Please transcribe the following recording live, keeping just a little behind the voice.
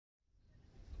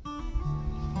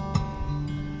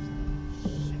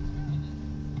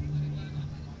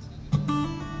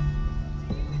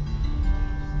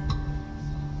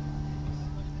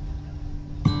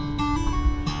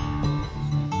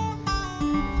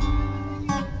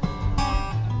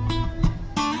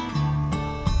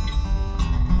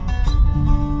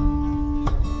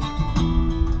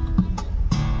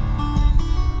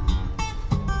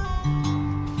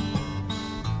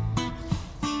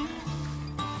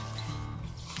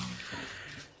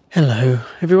Hello,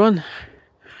 everyone.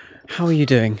 How are you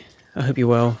doing? I hope you're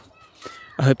well.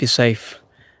 I hope you're safe.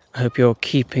 I hope you're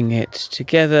keeping it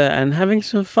together and having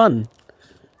some fun.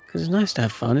 Because it's nice to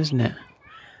have fun, isn't it?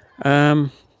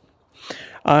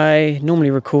 I normally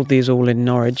record these all in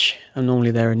Norwich. I'm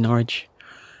normally there in Norwich.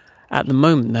 At the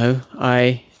moment, though,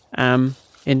 I am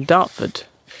in Dartford.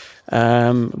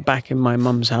 Back in my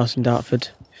mum's house in Dartford.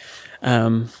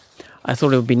 I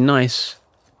thought it would be nice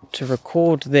to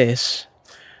record this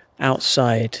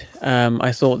outside.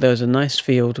 I thought there was a nice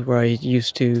field where I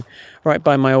used to, right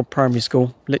by my old primary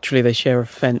school. Literally, they share a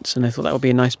fence, and I thought that would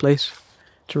be a nice place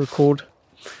to record.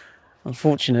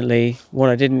 Unfortunately,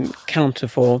 what I didn't counter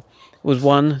for was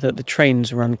one, that the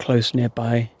trains run close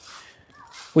nearby,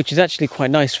 which is actually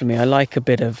quite nice for me. I like a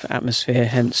bit of atmosphere,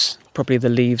 hence probably the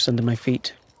leaves under my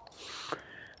feet.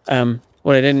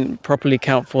 What I didn't properly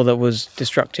count for that was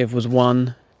destructive was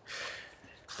one,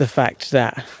 the fact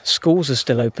that schools are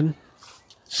still open.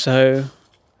 So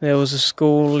there was a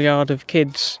schoolyard of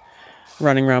kids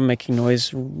running around making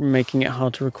noise, making it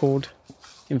hard to record.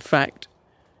 In fact,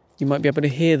 you might be able to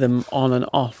hear them on and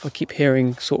off. I keep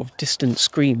hearing sort of distant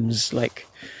screams, like,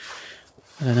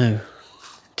 I don't know,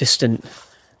 distant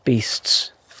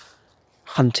beasts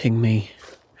hunting me,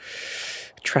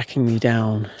 tracking me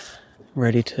down,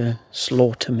 ready to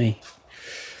slaughter me.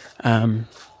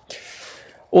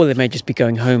 Or they may just be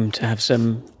going home to have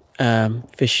some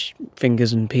fish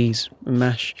fingers and peas and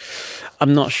mash.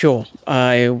 I'm not sure.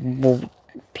 I will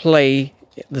play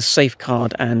the safe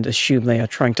card and assume they are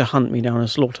trying to hunt me down and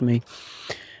slaughter me,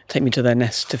 take me to their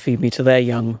nest to feed me to their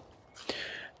young.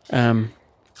 You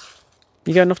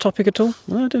going off topic at all?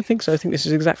 Well, I don't think so. I think this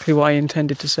is exactly what I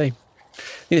intended to say. I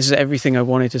think this is everything I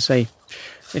wanted to say.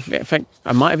 In fact,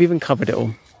 I might have even covered it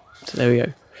all. So there we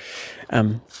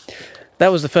go.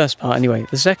 That was the first part anyway.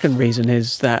 The second reason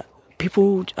is that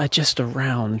people are just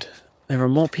around. There are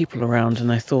more people around than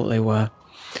I thought they were.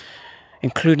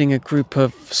 Including a group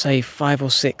of, say, 5 or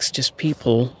 6 just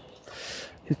people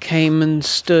who came and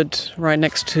stood right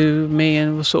next to me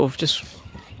and were sort of just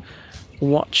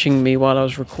watching me while I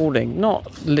was recording.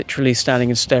 Not literally standing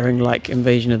and staring like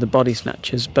Invasion of the Body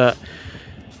Snatchers, but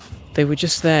they were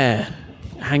just there,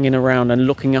 hanging around and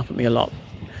looking up at me a lot.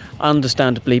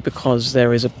 Understandably, because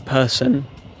there is a person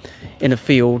in a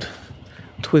field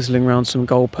twizzling around some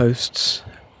goalposts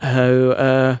who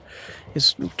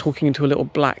is talking into a little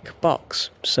black box.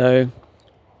 So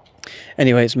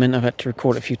anyway, it's meant I've had to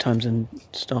record it a few times and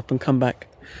stop and come back.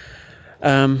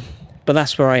 But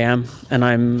that's where I am, and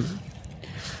I'm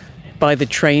by the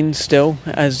train still,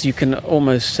 as you can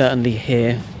almost certainly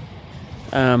hear.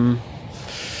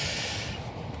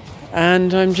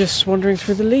 And I'm just wandering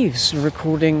through the leaves,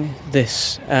 recording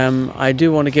this. I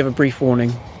do want to give a brief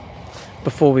warning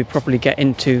before we properly get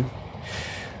into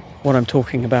what I'm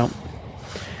talking about,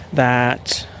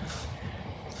 that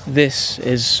this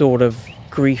is sort of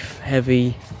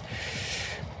grief-heavy,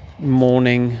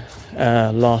 mourning,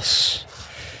 loss.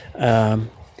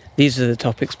 These are the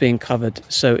topics being covered.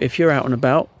 So if you're out and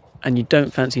about and you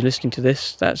don't fancy listening to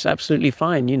this, that's absolutely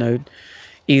fine, you know.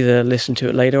 Either listen to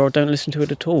it later or don't listen to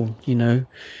it at all, you know.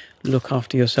 Look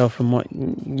after yourself and what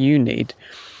you need.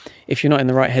 If you're not in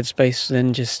the right headspace,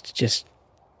 then just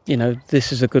you know,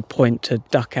 this is a good point to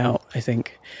duck out, I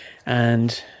think,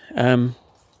 and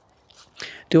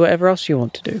do whatever else you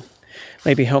want to do.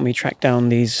 Maybe help me track down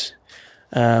these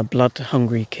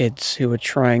blood-hungry kids who are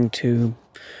trying to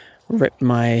rip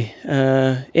my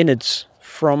innards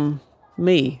from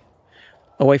me,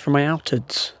 away from my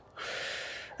outards.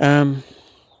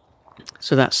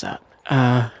 So that's that.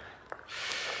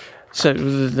 So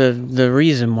the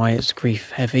reason why it's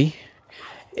grief heavy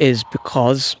is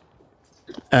because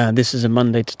this is a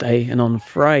Monday today, and on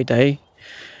Friday,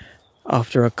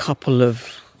 after a couple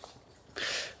of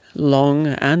long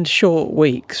and short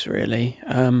weeks, really,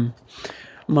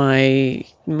 my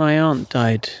aunt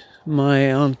died.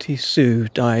 My Auntie Sue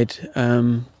died.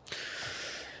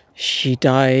 She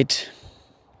died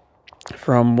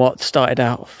from what started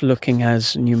out looking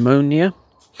as pneumonia,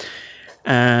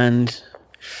 and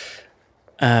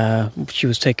she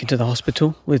was taken to the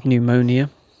hospital with pneumonia,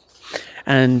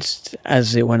 and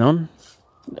as it went on,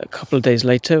 a couple of days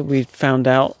later we found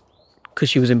out, because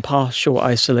she was in partial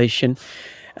isolation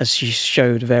as she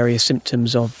showed various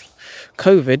symptoms of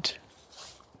COVID,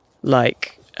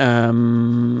 like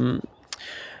one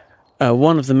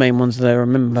of the main ones that I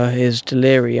remember is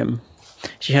delirium.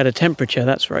 She had a temperature,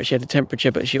 that's right, she had a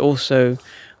temperature, but she also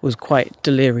was quite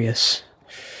delirious.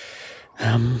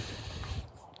 And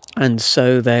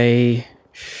so they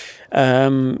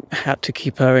had to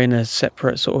keep her in a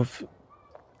separate sort of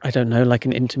I don't know, like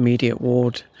an intermediate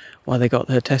ward while they got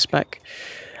her test back.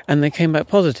 And they came back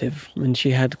positive, and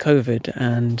she had COVID.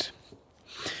 And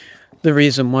the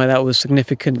reason why that was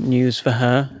significant news for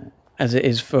her, as it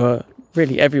is for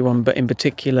really everyone, but in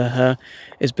particular her,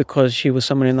 is because she was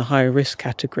someone in the high risk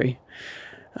category.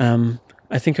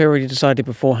 I think I already decided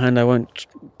beforehand I won't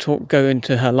go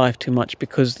into her life too much,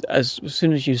 because as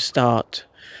soon as you start,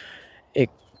 it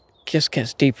just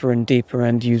gets deeper and deeper,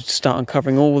 and you start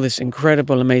uncovering all this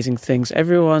incredible, amazing things.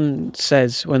 Everyone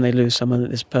says when they lose someone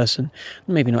that this person,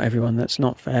 maybe not everyone, that's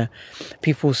not fair.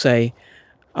 People say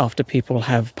after people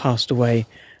have passed away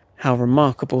how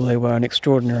remarkable they were and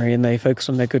extraordinary, and they focus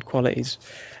on their good qualities.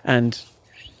 And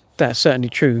that's certainly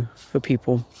true for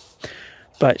people.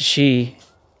 But she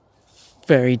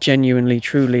very genuinely,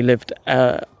 truly lived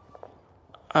a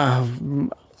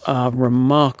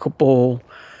remarkable,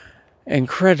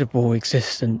 incredible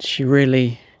existence. She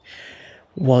really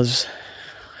was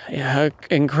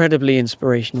incredibly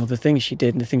inspirational, the things she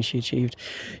did and the things she achieved.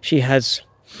 She has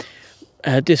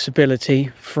a disability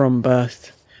from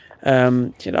birth, she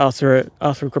had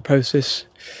arthrogryposis,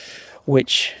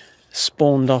 which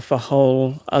spawned off a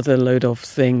whole other load of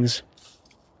things,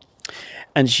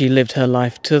 and she lived her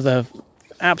life to the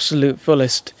absolute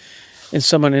fullest. In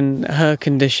someone in her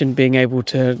condition, being able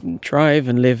to drive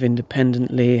and live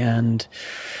independently and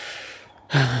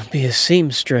be a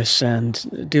seamstress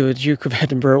and do a Duke of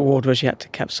Edinburgh award where she had to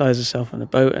capsize herself on a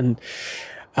boat. And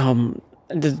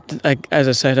as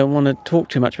I said, I don't want to talk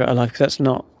too much about her life, because that's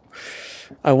not...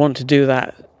 I want to do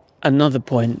that another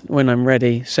point when I'm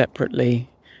ready, separately,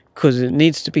 because it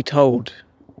needs to be told.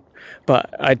 But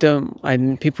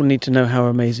people need to know how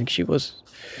amazing she was.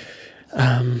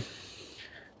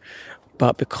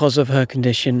 But because of her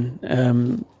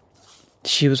condition,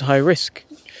 she was high risk.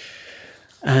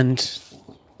 And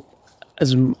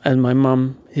as my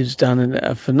mum, who's done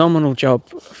a phenomenal job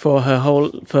for her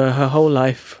whole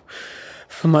life,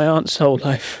 for my aunt's whole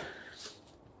life,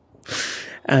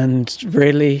 and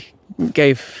really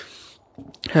gave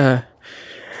her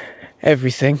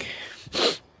everything.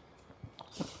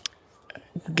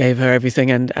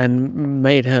 And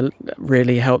made her,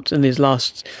 really helped in these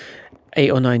last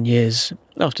 8 or 9 years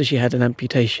after she had an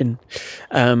amputation.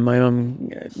 My mum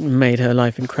made her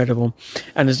life incredible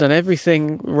and has done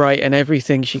everything right and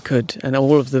everything she could, and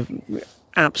all of the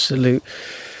absolute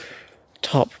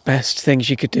top best things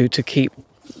she could do to keep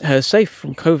her safe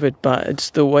from COVID. But it's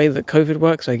the way that COVID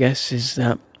works, I guess, is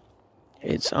that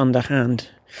it's underhand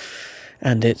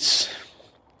and it's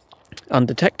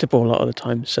undetectable a lot of the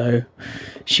time. So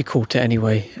she caught it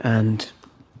anyway, and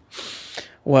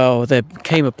well, there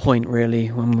came a point really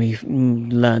when we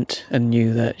learnt and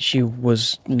knew that she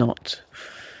was not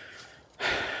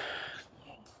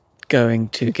going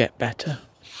to get better,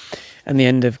 and the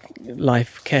end of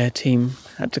life care team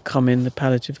had to come in, the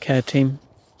palliative care team.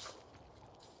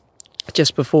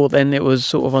 Just before then, it was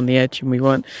sort of on the edge, and we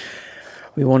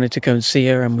wanted to go and see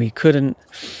her and we couldn't,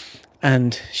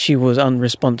 and she was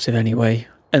unresponsive anyway,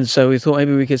 and so we thought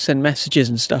maybe we could send messages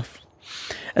and stuff.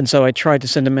 And so I tried to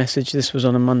send a message. This was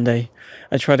on a Monday.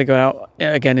 I tried to go out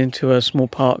again into a small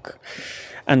park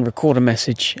and record a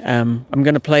message. I'm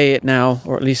going to play it now,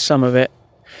 or at least some of it,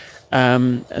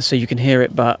 so you can hear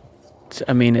it. But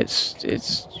I mean,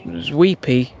 it's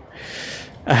weepy.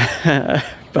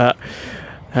 But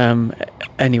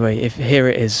anyway, here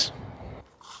it is.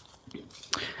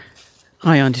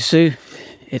 Hi, Auntie Sue.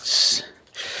 It's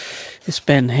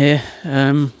Ben here.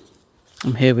 I'm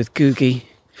here with Googie.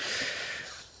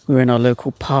 We're in our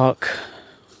local park,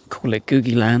 call it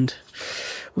Googie Land.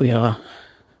 We are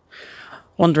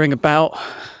wandering about.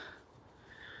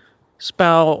 It's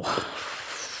about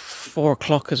 4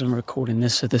 o'clock as I'm recording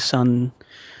this, so the sun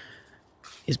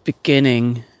is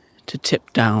beginning to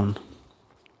tip down.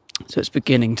 So it's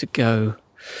beginning to go,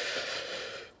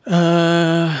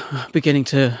 beginning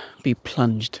to be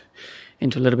plunged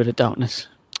into a little bit of darkness.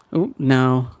 Oh,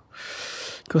 now,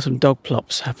 got some dog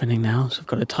plops happening now, so I've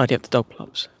got to tidy up the dog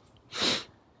plops.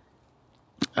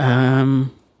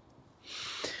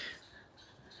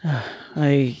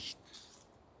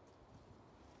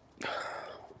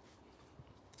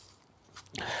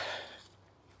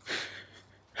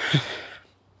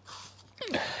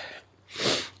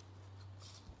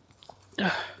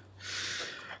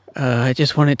 I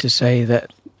just wanted to say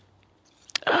that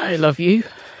I love you.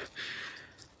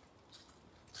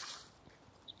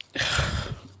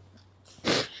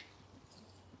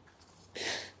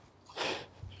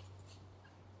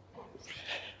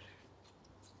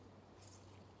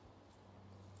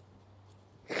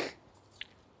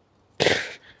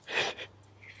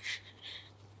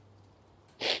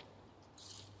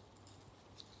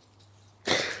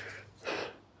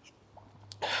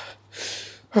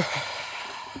 Hey,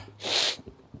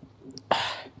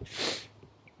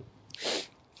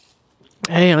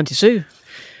 Auntie Sue.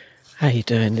 How you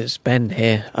doing? It's Ben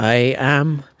here. I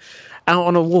am out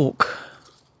on a walk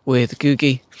with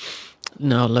Googie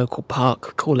in our local park.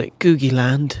 We call it Googie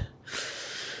Land.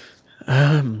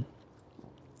 Come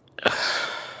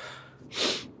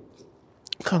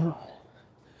on.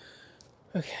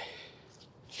 Okay.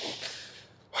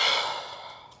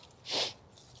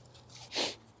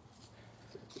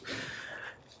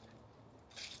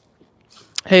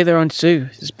 Hey there, Auntie Sue.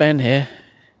 It's Ben here.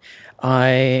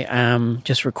 I am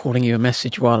just recording you a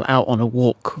message while out on a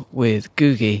walk with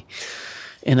Googie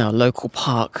in our local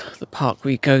park, the park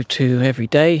we go to every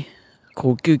day,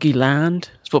 called Googie Land.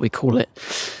 That's what we call it.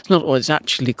 It's not what it's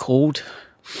actually called.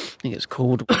 I think it's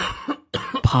called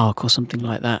Park or something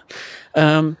like that.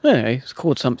 Anyway, it's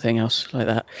called something else like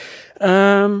that.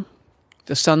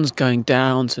 The sun's going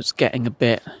down, so it's getting a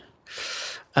bit...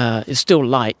 it's still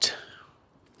light,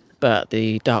 but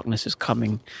the darkness is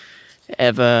coming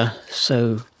ever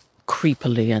so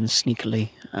creepily and sneakily.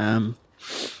 I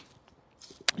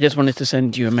just wanted to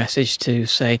send you a message to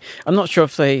say, I'm not sure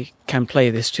if they can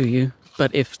play this to you,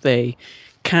 but if they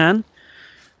can,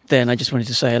 then I just wanted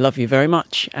to say I love you very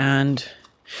much, and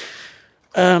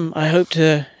I hope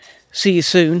to see you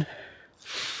soon.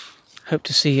 Hope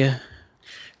to see you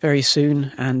very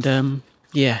soon, and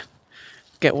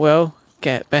get well,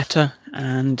 get better,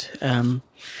 and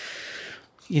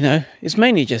it's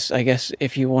mainly just, I guess,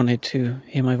 if you wanted to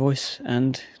hear my voice,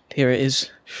 and here it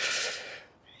is.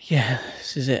 Yeah,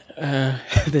 this is it.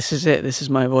 This is it. This is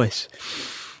my voice.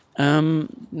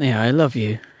 I love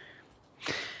you.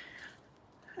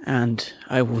 And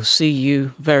I will see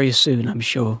you very soon, I'm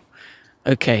sure.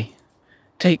 Okay,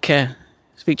 take care.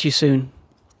 Speak to you soon.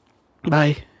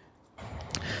 Bye.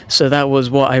 So that was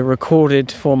what I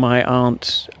recorded for my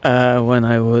aunt when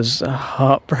I was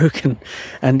heartbroken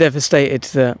and devastated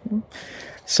that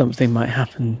something might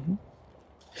happen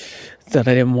that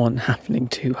I didn't want happening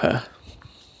to her.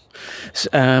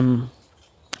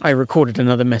 I recorded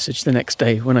another message the next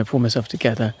day when I pulled myself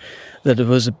together that it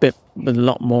was a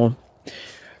lot more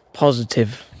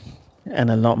positive and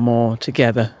a lot more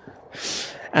together.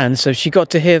 And so she got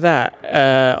to hear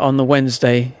that on the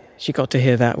Wednesday. She got to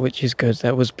hear that, which is good.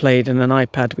 That was played in an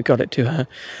iPad. We got it to her.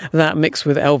 That mixed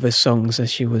with Elvis songs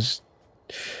as she was,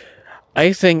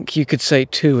 I think you could say,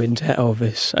 too into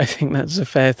Elvis. I think that's a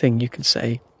fair thing you could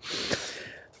say.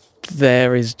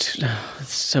 There is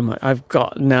so much. I've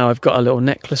got a little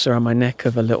necklace around my neck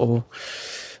of a little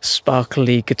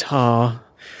sparkly guitar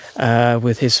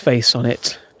with his face on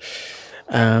it.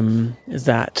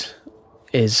 That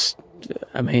is,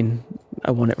 I mean,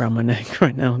 I want it around my neck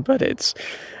right now, but it's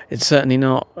certainly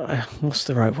not, what's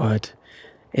the right word?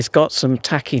 It's got some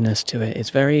tackiness to it. It's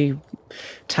very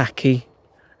tacky,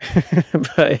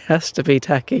 but it has to be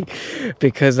tacky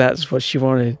because that's what she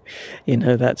wanted.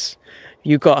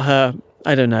 You got her,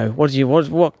 I don't know,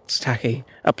 what's tacky?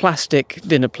 A plastic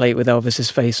dinner plate with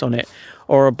Elvis's face on it,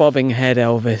 or a bobbing head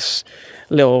Elvis,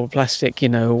 little plastic,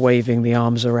 waving the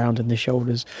arms around and the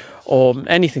shoulders, or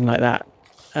anything like that.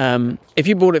 If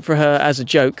you bought it for her as a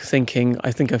joke, thinking,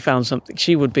 I think I found something,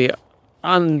 she would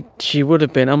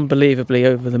have been unbelievably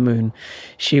over the moon.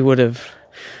 She'd have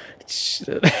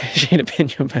been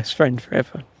your best friend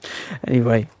forever.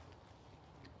 Anyway,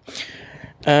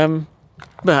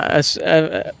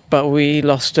 but we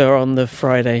lost her on the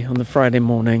Friday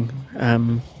morning.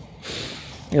 There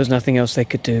was nothing else they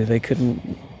could do.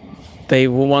 They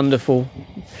were wonderful.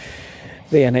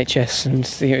 The NHS and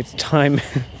the time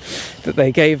that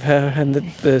they gave her and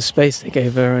the space they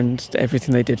gave her and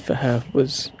everything they did for her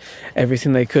was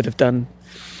everything they could have done.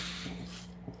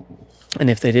 And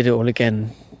if they did it all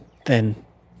again, then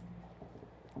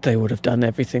they would have done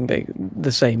everything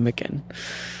the same again.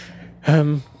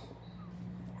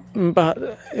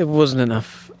 But it wasn't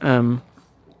enough. The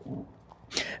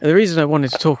reason I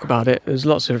wanted to talk about it, there's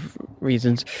lots of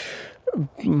reasons.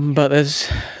 But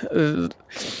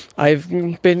I've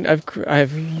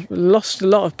lost a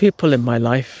lot of people in my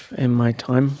life, in my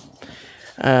time.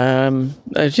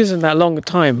 It isn't that long a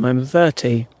time. I'm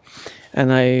 30,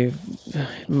 and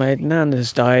my nan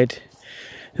has died,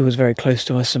 who was very close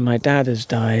to us, and my dad has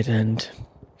died, and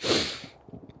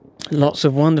lots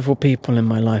of wonderful people in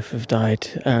my life have died.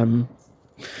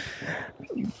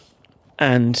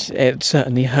 And it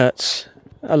certainly hurts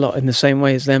a lot in the same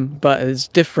way as them, but it's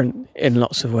different in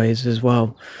lots of ways as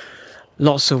well.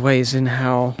 Lots of ways in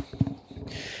how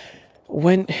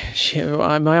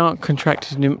my aunt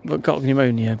got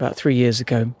pneumonia about 3 years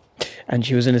ago, and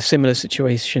she was in a similar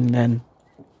situation then.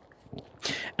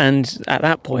 And at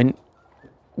that point,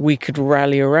 we could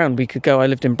rally around. We could go. I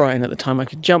lived in Brighton at the time. I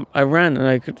could jump. I ran, and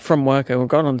I could, from work, I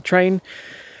got on the train,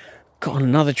 got on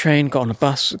another train, got on a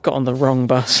bus, got on the wrong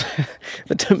bus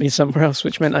that took me somewhere else,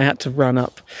 which meant I had to run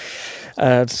up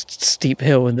a steep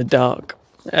hill in the dark.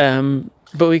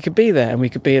 But we could be there, and we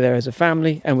could be there as a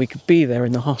family, and we could be there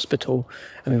in the hospital,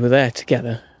 and we were there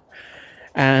together.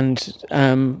 And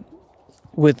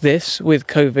with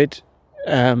COVID,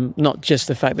 not just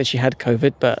the fact that she had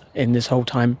COVID, but in this whole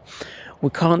time, we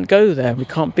can't go there, we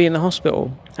can't be in the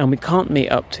hospital, and we can't meet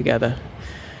up together.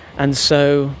 And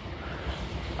so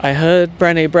I heard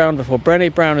Brené Brown before.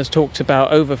 Brené Brown has talked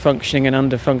about over-functioning and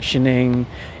under-functioning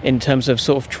in terms of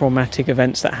sort of traumatic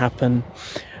events that happen.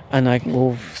 And I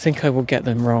think I will get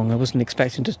them wrong. I wasn't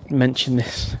expecting to mention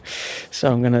this,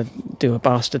 so I'm going to do a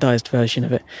bastardized version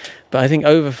of it. But I think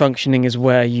over-functioning is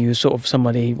where you sort of,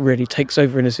 somebody really takes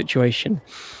over in a situation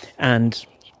and,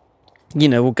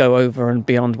 will go over and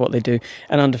beyond what they do.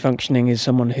 And under-functioning is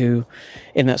someone who,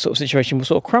 in that sort of situation, will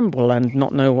sort of crumble and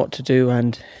not know what to do.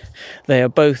 And they are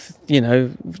both,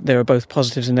 there are both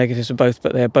positives and negatives of both,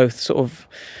 but they are both sort of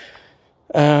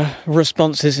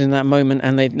responses in that moment,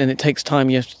 and it takes time.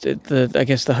 I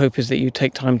guess the hope is that you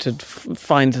take time to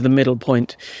find the middle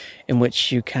point in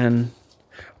which you can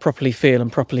properly feel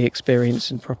and properly experience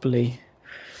and properly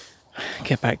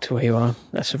get back to where you are.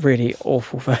 That's a really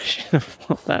awful version of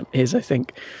what that is, I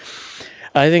think.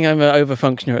 I'm an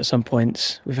over-functioner at some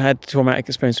points. We've had traumatic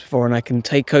experience before, and I can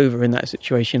take over in that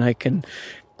situation. I can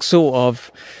sort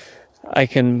of I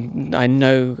can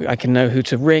know who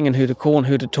to ring and who to call and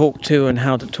who to talk to and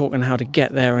how to talk and how to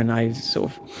get there. And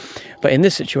but in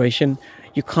this situation,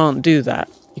 you can't do that.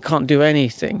 You can't do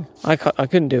anything. I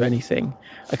couldn't do anything.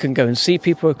 I couldn't go and see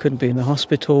people. I couldn't be in the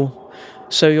hospital.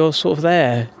 So you're sort of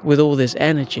there with all this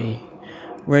energy,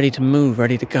 ready to move,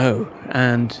 ready to go,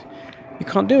 and you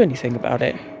can't do anything about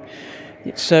it.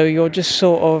 So you're just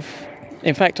sort of,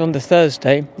 in fact, on the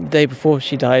Thursday, the day before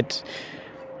she died,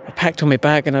 I packed on my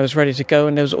bag and I was ready to go,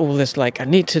 and there was all this I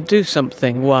need to do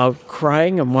something, while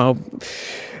crying and while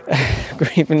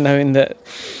even knowing that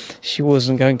she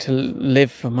wasn't going to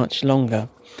live for much longer.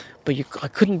 But I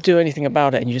couldn't do anything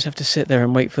about it, and you just have to sit there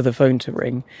and wait for the phone to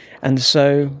ring. And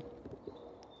so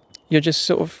you're just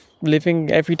sort of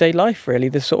living everyday life, really,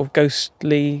 this sort of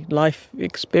ghostly life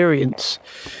experience.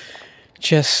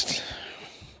 Just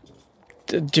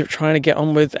trying to get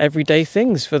on with everyday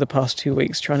things for the past 2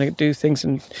 weeks, trying to do things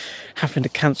and having to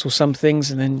cancel some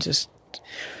things, and then just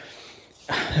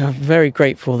I'm very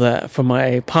grateful for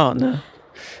my partner,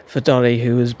 for Dolly,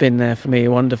 who has been there for me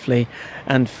wonderfully,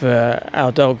 and for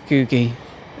our dog Googie,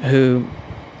 who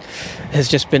has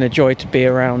just been a joy to be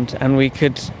around. And we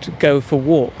could go for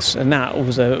walks, and that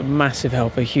was a massive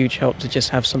help, a huge help, to just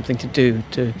have something to do,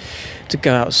 to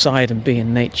go outside and be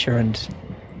in nature, and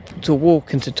to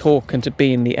walk and to talk and to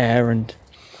be in the air.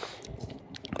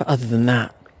 But other than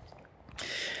that,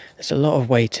 there's a lot of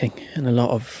waiting and a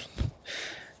lot of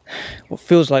what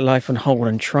feels like life on hold,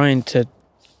 and trying to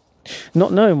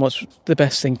not knowing what's the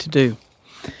best thing to do.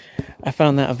 I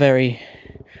found that a very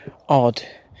odd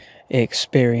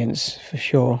experience, for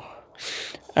sure.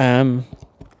 I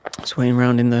was waiting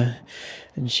around and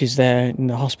she's there in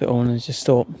the hospital, and I just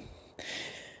thought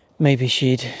maybe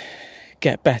she'd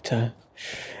get better,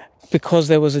 because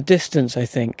there was a distance, I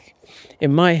think,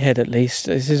 in my head at least.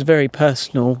 This is very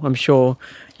personal. I'm sure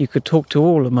you could talk to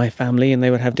all of my family and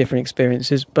they would have different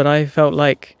experiences, but I felt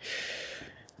like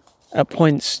at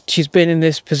points she's been in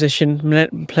this position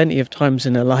plenty of times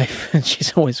in her life, and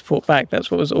she's always fought back. That's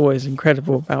what was always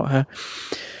incredible about her.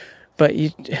 But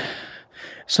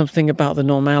something about the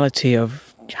normality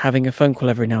of having a phone call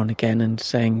every now and again and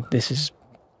saying, this is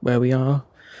where we are.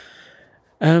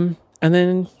 And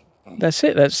then that's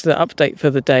it. That's the update for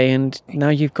the day. And now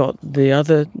you've got the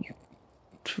other,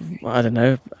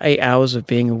 8 hours of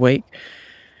being awake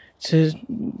to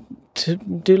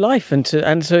do life. And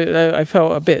so I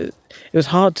felt it was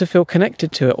hard to feel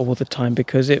connected to it all the time,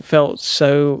 because I felt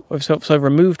so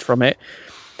removed from it.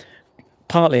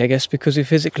 Partly, I guess, because you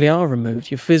physically are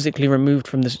removed. You're physically removed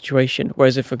from the situation.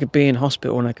 Whereas if I could be in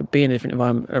hospital and I could be in a different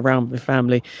environment around my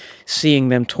family, seeing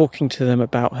them, talking to them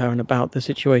about her and about the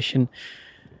situation,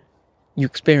 you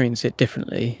experience it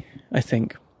differently, I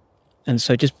think. And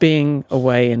so just being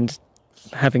away and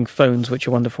having phones, which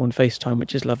are wonderful, and FaceTime,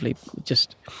 which is lovely,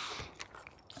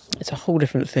 it's a whole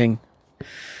different thing.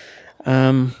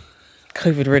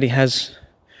 COVID really has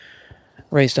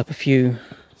raised up a few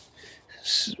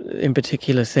in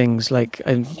particular things. Like,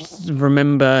 I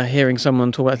remember hearing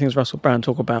someone talk, I think it was Russell Brand,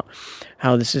 talk about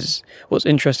how what's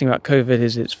interesting about COVID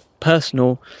is it's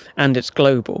personal and it's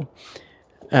global.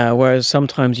 Whereas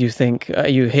sometimes you think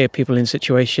you hear people in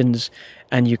situations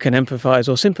and you can empathise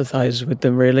or sympathise with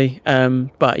them, really,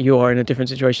 but you are in a different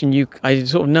situation. I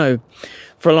sort of know,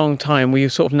 for a long time, we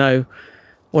sort of know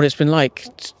what it's been like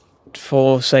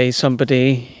for, say,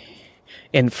 somebody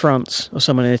in France or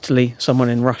someone in Italy, someone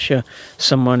in Russia,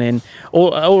 someone in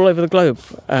all over the globe.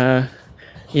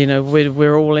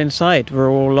 We're all inside. We're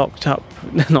all locked up.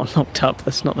 Not locked up.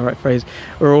 That's not the right phrase.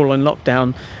 We're all in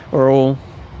lockdown. We're all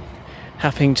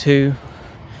having to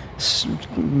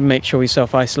make sure we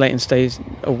self-isolate and stay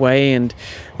away, and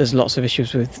there's lots of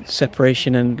issues with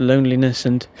separation and loneliness,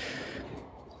 and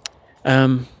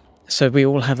so we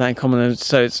all have that in common. And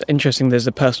so it's interesting, there's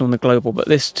the personal and the global, but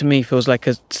this to me feels like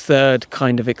a third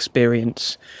kind of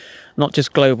experience, not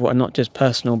just global and not just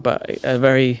personal, but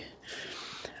and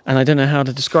I don't know how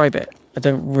to describe it. I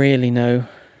don't really know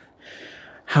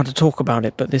how to talk about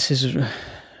it, but this is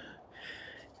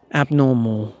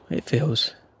abnormal, it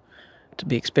feels, to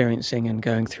be experiencing and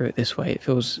going through it this way. It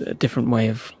feels a different way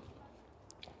of...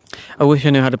 I wish I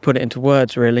knew how to put it into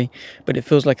words, really, but it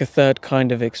feels like a third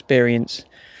kind of experience.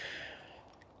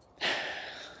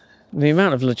 The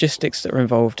amount of logistics that are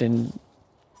involved in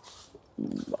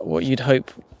what you'd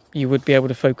hope you would be able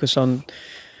to focus on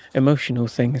emotional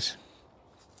things.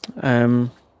 For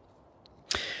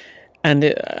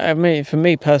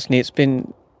me personally, it's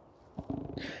been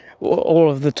all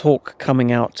of the talk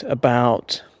coming out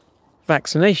about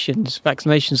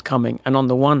vaccinations coming, and on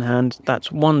the one hand,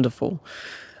 that's wonderful,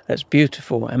 that's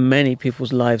beautiful, and many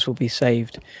people's lives will be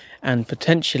saved, and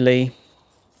potentially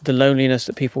the loneliness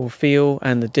that people will feel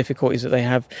and the difficulties that they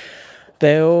have,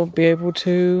 they'll be able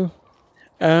to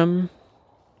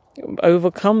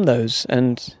overcome those.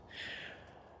 And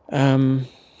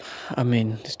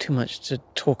there's too much to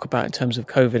talk about in terms of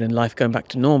COVID and life going back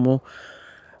to normal,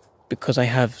 because I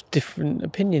have different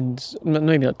opinions.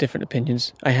 Maybe not different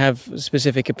opinions. I have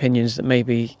specific opinions that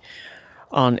maybe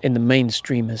aren't in the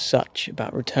mainstream as such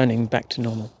about returning back to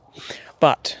normal.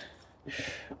 But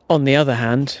on the other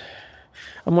hand,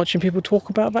 I'm watching people talk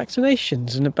about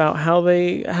vaccinations and about how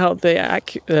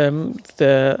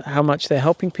much they're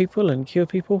helping people and cure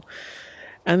people.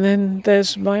 And then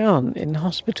there's my aunt in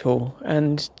hospital,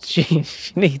 and she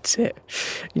needs it,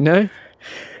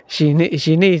 She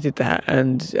needed that,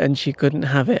 and she couldn't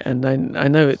have it. And I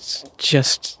know it's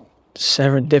just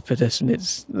serendipitous, and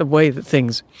it's the way that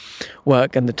things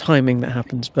work and the timing that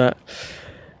happens. But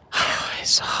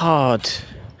it's hard.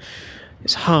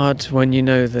 It's hard when you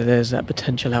know that there's that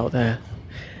potential out there,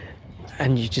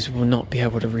 and you just will not be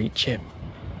able to reach it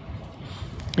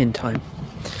in time.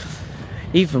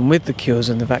 Even with the cures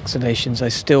and the vaccinations, I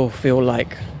still feel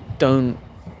like don't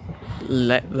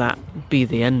let that be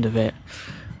the end of it.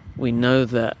 We know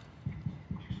that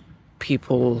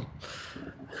people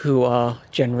who are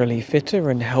generally fitter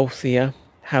and healthier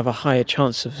have a higher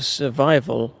chance of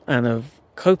survival and of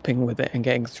coping with it and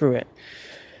getting through it.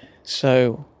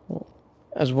 So,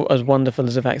 as wonderful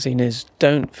as a vaccine is,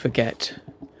 don't forget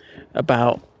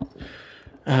about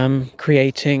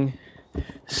creating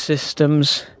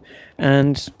systems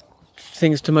and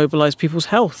things to mobilise people's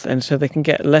health, and so they can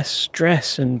get less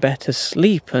stress and better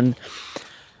sleep and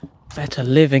better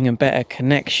living and better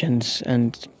connections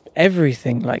and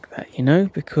everything like that,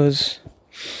 because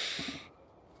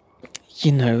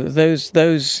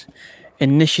those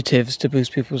initiatives to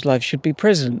boost people's lives should be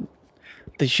present.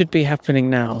 They should be happening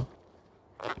now.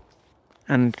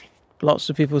 And lots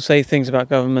of people say things about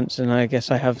governments, and I guess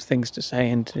I have things to say,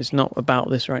 and it's not about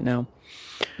this right now.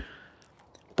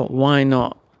 But why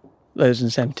not those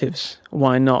incentives?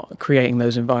 Why not creating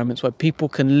those environments where people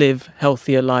can live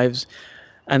healthier lives,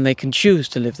 and they can choose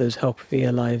to live those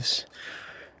healthier lives?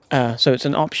 So it's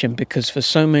an option, because for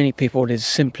so many people it is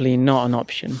simply not an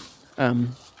option.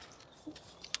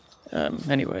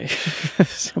 Anyway,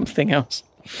 something else.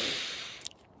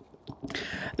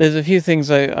 There's a few things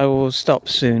I will stop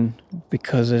soon,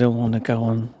 because I don't want to go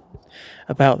on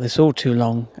about this all too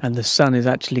long, and the sun is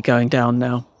actually going down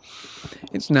now.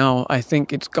 It's now, I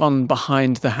think it's gone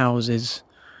behind the houses,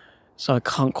 so I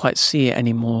can't quite see it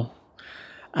anymore.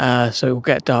 So it will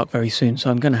get dark very soon,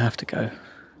 so I'm going to have to go.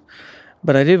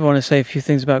 But I did want to say a few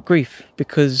things about grief,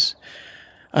 because,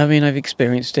 I've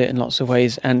experienced it in lots of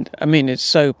ways, and, it's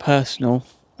so personal.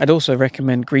 I'd also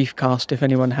recommend Griefcast if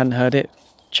anyone hadn't heard it.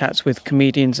 Chats with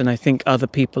comedians, and I think other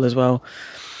people as well,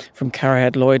 from Carrie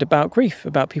Lloyd, about grief,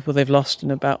 about people they've lost,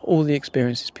 and about all the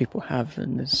experiences people have,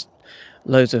 and there's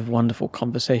loads of wonderful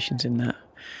conversations in that.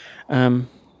 I've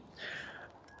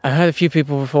had a few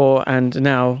people before and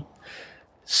now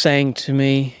saying to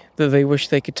me that they wish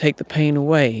they could take the pain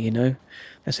away,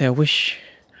 They say, I wish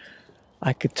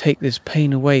I could take this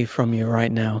pain away from you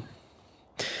right now.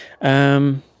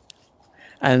 But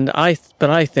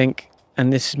I think,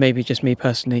 and this is maybe just me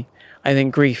personally, I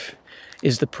think grief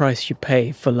is the price you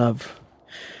pay for love.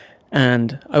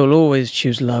 And I will always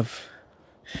choose love.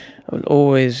 I will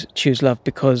always choose love,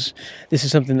 because this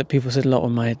is something that people said a lot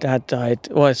when my dad died.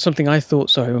 Well, it's something I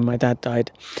thought, when my dad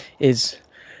died, is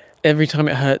every time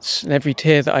it hurts and every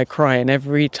tear that I cry and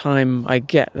every time I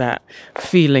get that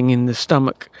feeling in the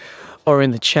stomach or in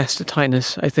the chest, the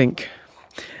tightness, I think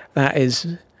that is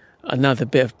another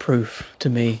bit of proof to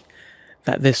me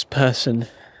that this person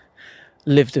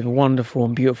lived a wonderful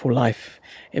and beautiful life.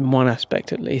 In one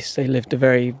aspect, at least, they lived a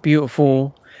very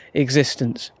beautiful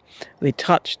existence. They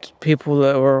touched people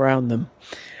that were around them.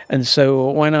 And so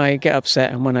when I get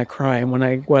upset and when I cry and when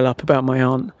I well up about my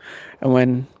aunt, and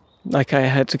when, like, I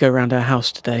had to go around her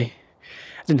house today,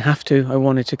 I didn't have to, I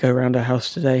wanted to go around her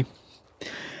house today,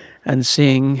 and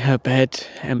seeing her bed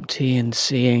empty and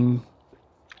seeing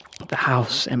the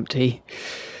house empty,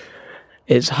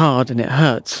 it's hard and it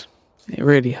hurts. It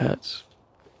really hurts.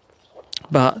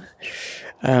 But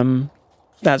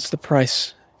that's the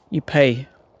price you pay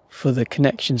for the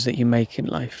connections that you make in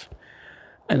life.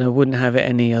 And I wouldn't have it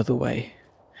any other way.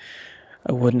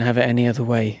 I wouldn't have it any other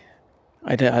way.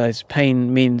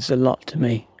 Pain means a lot to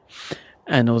me.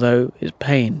 And although it's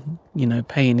pain,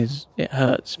 it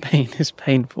hurts. Pain is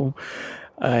painful.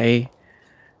 I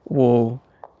will,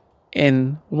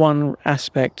 in one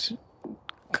aspect,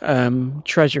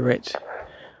 treasure it,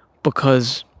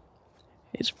 because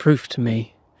it's proof to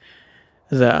me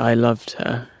that I loved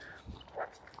her.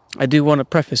 I do want to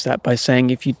preface that by saying,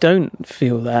 if you don't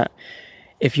feel that,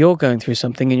 if you're going through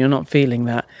something and you're not feeling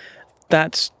that,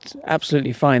 that's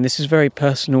absolutely fine. This is very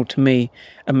personal to me,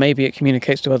 and maybe it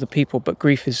communicates to other people, but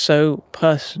grief is so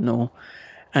personal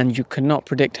and you cannot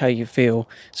predict how you feel.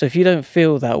 So if you don't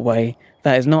feel that way,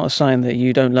 that is not a sign that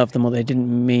you don't love them or they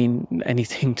didn't mean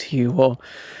anything to you. Or,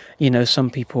 some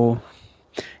people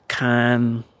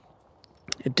can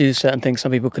do certain things.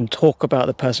 Some people can talk about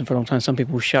the person for a long time. Some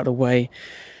people shut away.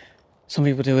 Some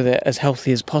people deal with it as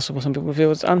healthy as possible. Some people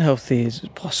feel as unhealthy as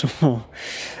possible.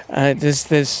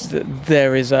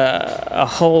 There is a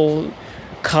whole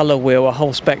colour wheel, a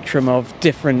whole spectrum of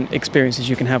different experiences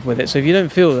you can have with it. So if you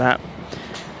don't feel that,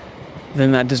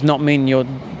 then that does not mean you're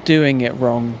doing it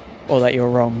wrong or that you're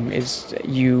wrong.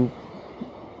 You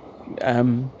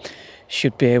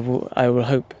should be able, I will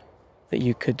hope that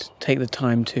you could take the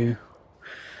time to,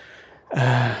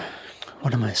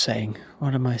 what am I saying?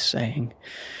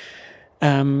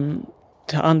 To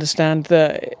understand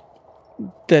that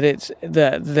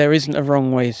there isn't a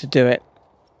wrong way to do it,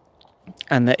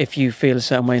 and that if you feel a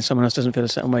certain way and someone else doesn't feel a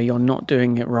certain way, you're not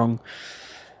doing it wrong.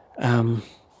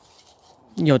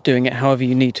 You're doing it however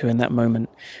you need to in that moment,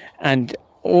 and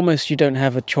almost you don't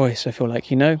have a choice. I feel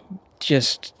like,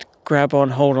 just grab on,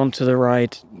 hold on to the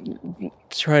ride,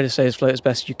 try to stay afloat as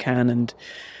best you can, and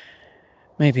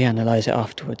maybe analyze it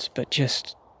afterwards. But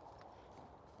just,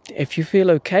 if you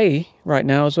feel okay right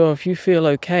now as well, if you feel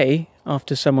okay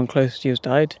after someone close to you has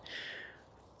died,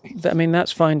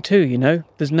 that's fine too,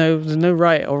 There's no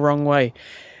right or wrong way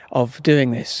of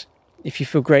doing this. If you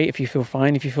feel great, if you feel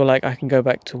fine, if you feel like I can go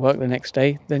back to work the next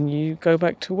day, then you go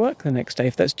back to work the next day,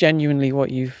 if that's genuinely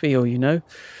what you feel,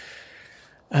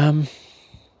 As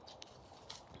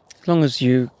long as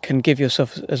you can give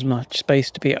yourself as much space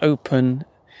to be open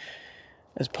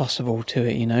as possible to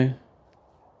it,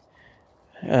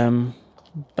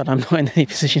 But I'm not in any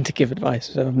position to give advice,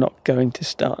 so I'm not going to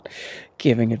start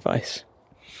giving advice.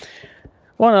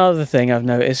 One other thing I've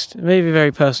noticed, maybe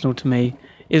very personal to me,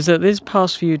 is that these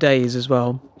past few days as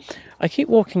well, I keep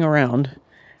walking around,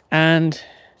 and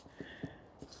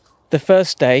the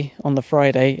first day, on the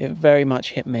Friday, it very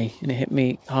much hit me, and it hit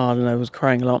me hard, and I was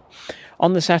crying a lot.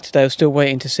 On the Saturday, I was still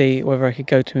waiting to see whether I could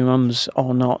go to my mum's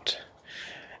or not,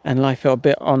 and life felt a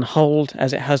bit on hold,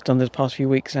 as it has done the past few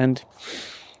weeks, and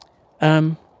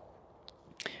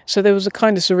so there was a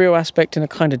kind of surreal aspect and a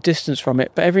kind of distance from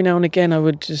it, but every now and again I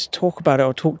would just talk about it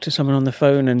or talk to someone on the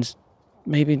phone and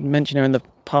maybe mention her in the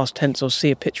past tense or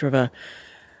see a picture of her,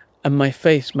 and my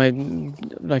face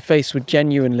would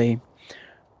genuinely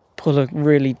pull a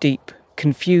really deep,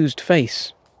 confused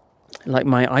face. Like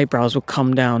my eyebrows would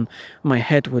come down, my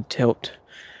head would tilt,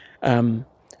 and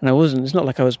it's not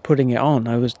like I was putting it on,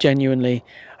 I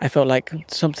felt like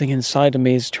something inside of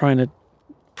me is trying to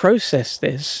process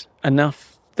this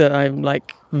enough that I'm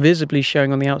like visibly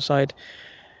showing on the outside,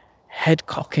 head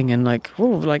cocking, and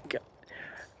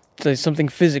so something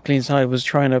physically inside was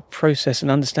trying to process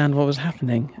and understand what was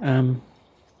happening.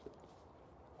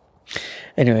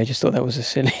 Anyway, I just thought that was a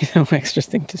silly little extra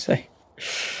thing to say.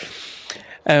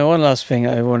 One last thing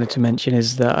I wanted to mention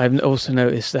is that I've also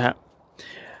noticed that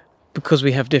because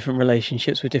we have different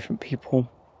relationships with different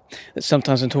people, that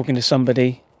sometimes I'm talking to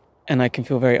somebody and I can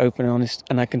feel very open and honest,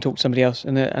 and I can talk to somebody else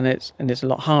and it's a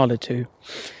lot harder to.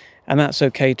 And that's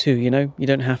okay too, you know? You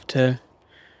don't have to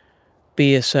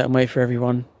be a certain way for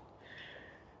everyone.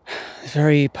 It's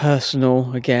very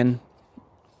personal again,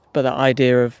 but the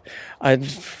idea of a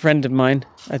friend of mine,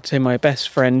 I'd say my best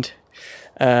friend,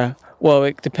 well,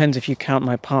 it depends if you count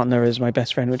my partner as my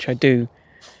best friend, which I do,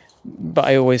 but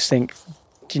I always think,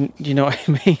 do you know what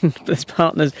I mean? There's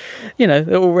partners, you know,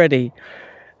 they're already,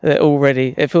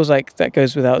 it feels like that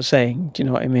goes without saying, do you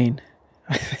know what I mean?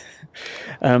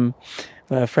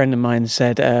 A friend of mine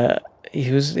said,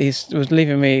 he was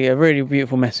leaving me a really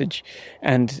beautiful message,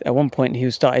 and at one point he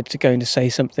started going to say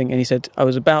something, and he said, I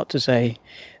was about to say,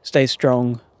 stay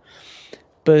strong,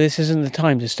 but this isn't the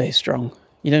time to stay strong.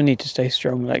 You don't need to stay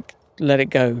strong. Like, let it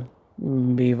go,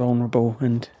 be vulnerable,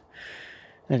 and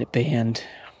let it be. And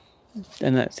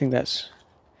I think that's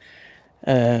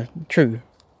true.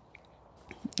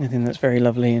 I think that's very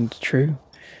lovely and true.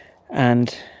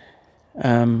 And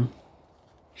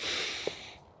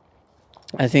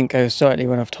I think I slightly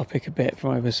went off topic a bit from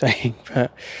what I was saying,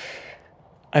 but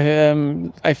what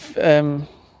am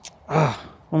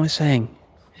I saying?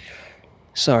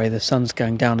 Sorry, the sun's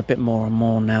going down a bit more and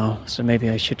more now, so maybe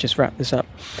I should just wrap this up.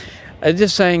 I'm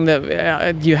just saying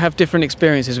that you have different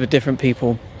experiences with different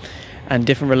people and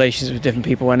different relationships with different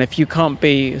people, and if you can't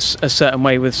be a certain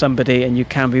way with somebody and you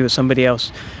can be with somebody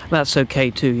else, that's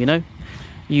okay too, you know?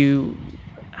 You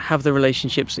have the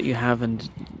relationships that you have, and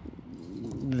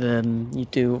then you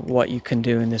do what you can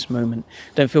do in this moment.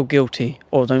 Don't feel guilty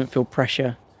or don't feel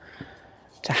pressure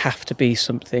to have to be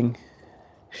something,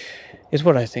 is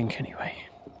what I think anyway.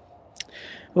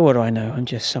 But what do I know? I'm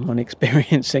just someone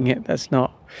experiencing it. That's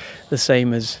not the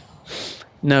same as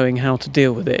knowing how to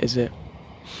deal with it, is it?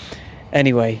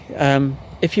 Anyway,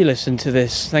 if you listen to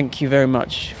this, thank you very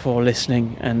much for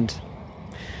listening, and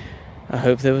I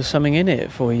hope there was something in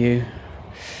it for you.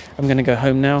 I'm going to go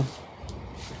home now,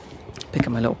 pick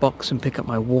up my little box and pick up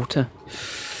my water,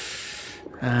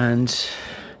 and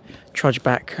trudge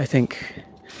back, I think,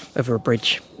 over a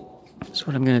bridge. That's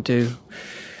what I'm going to do.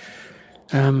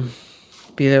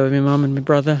 Be there with my mum and my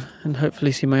brother, and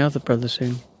hopefully see my other brother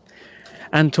soon.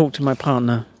 And talk to my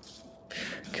partner,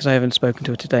 because I haven't spoken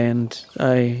to her today, and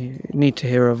I need to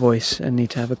hear her voice and need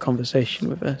to have a conversation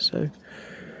with her, so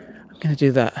I'm going to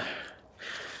do that.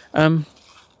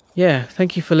 Yeah,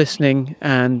 thank you for listening,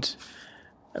 and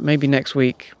maybe next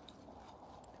week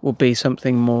will be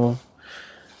something more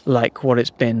like what it's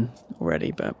been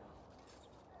already, but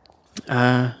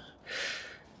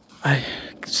I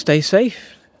stay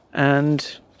safe,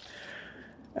 and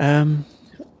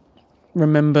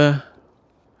remember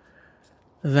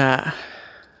that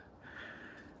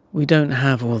we don't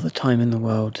have all the time in the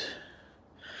world,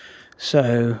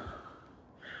 so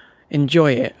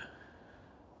enjoy it,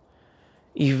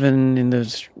 even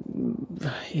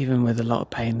with a lot of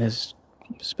pain. There's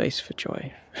space for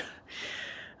joy.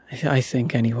 I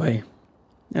think anyway.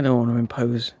 I don't want to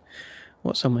impose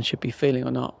what someone should be feeling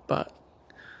or not, but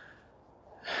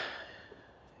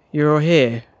you're all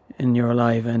here and you're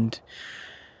alive, and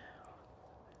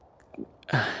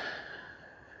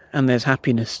there's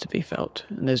happiness to be felt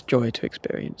and there's joy to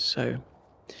experience. So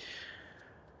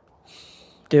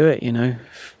do it, you know.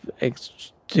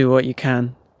 Do what you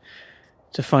can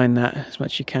to find that as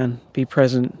much as you can. Be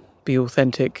present, be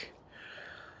authentic,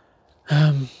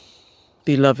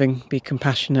 be loving, be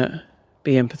compassionate,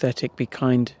 be empathetic, be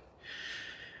kind,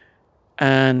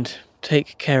 and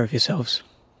take care of yourselves.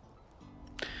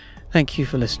 Thank you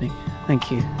for listening.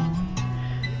 Thank you.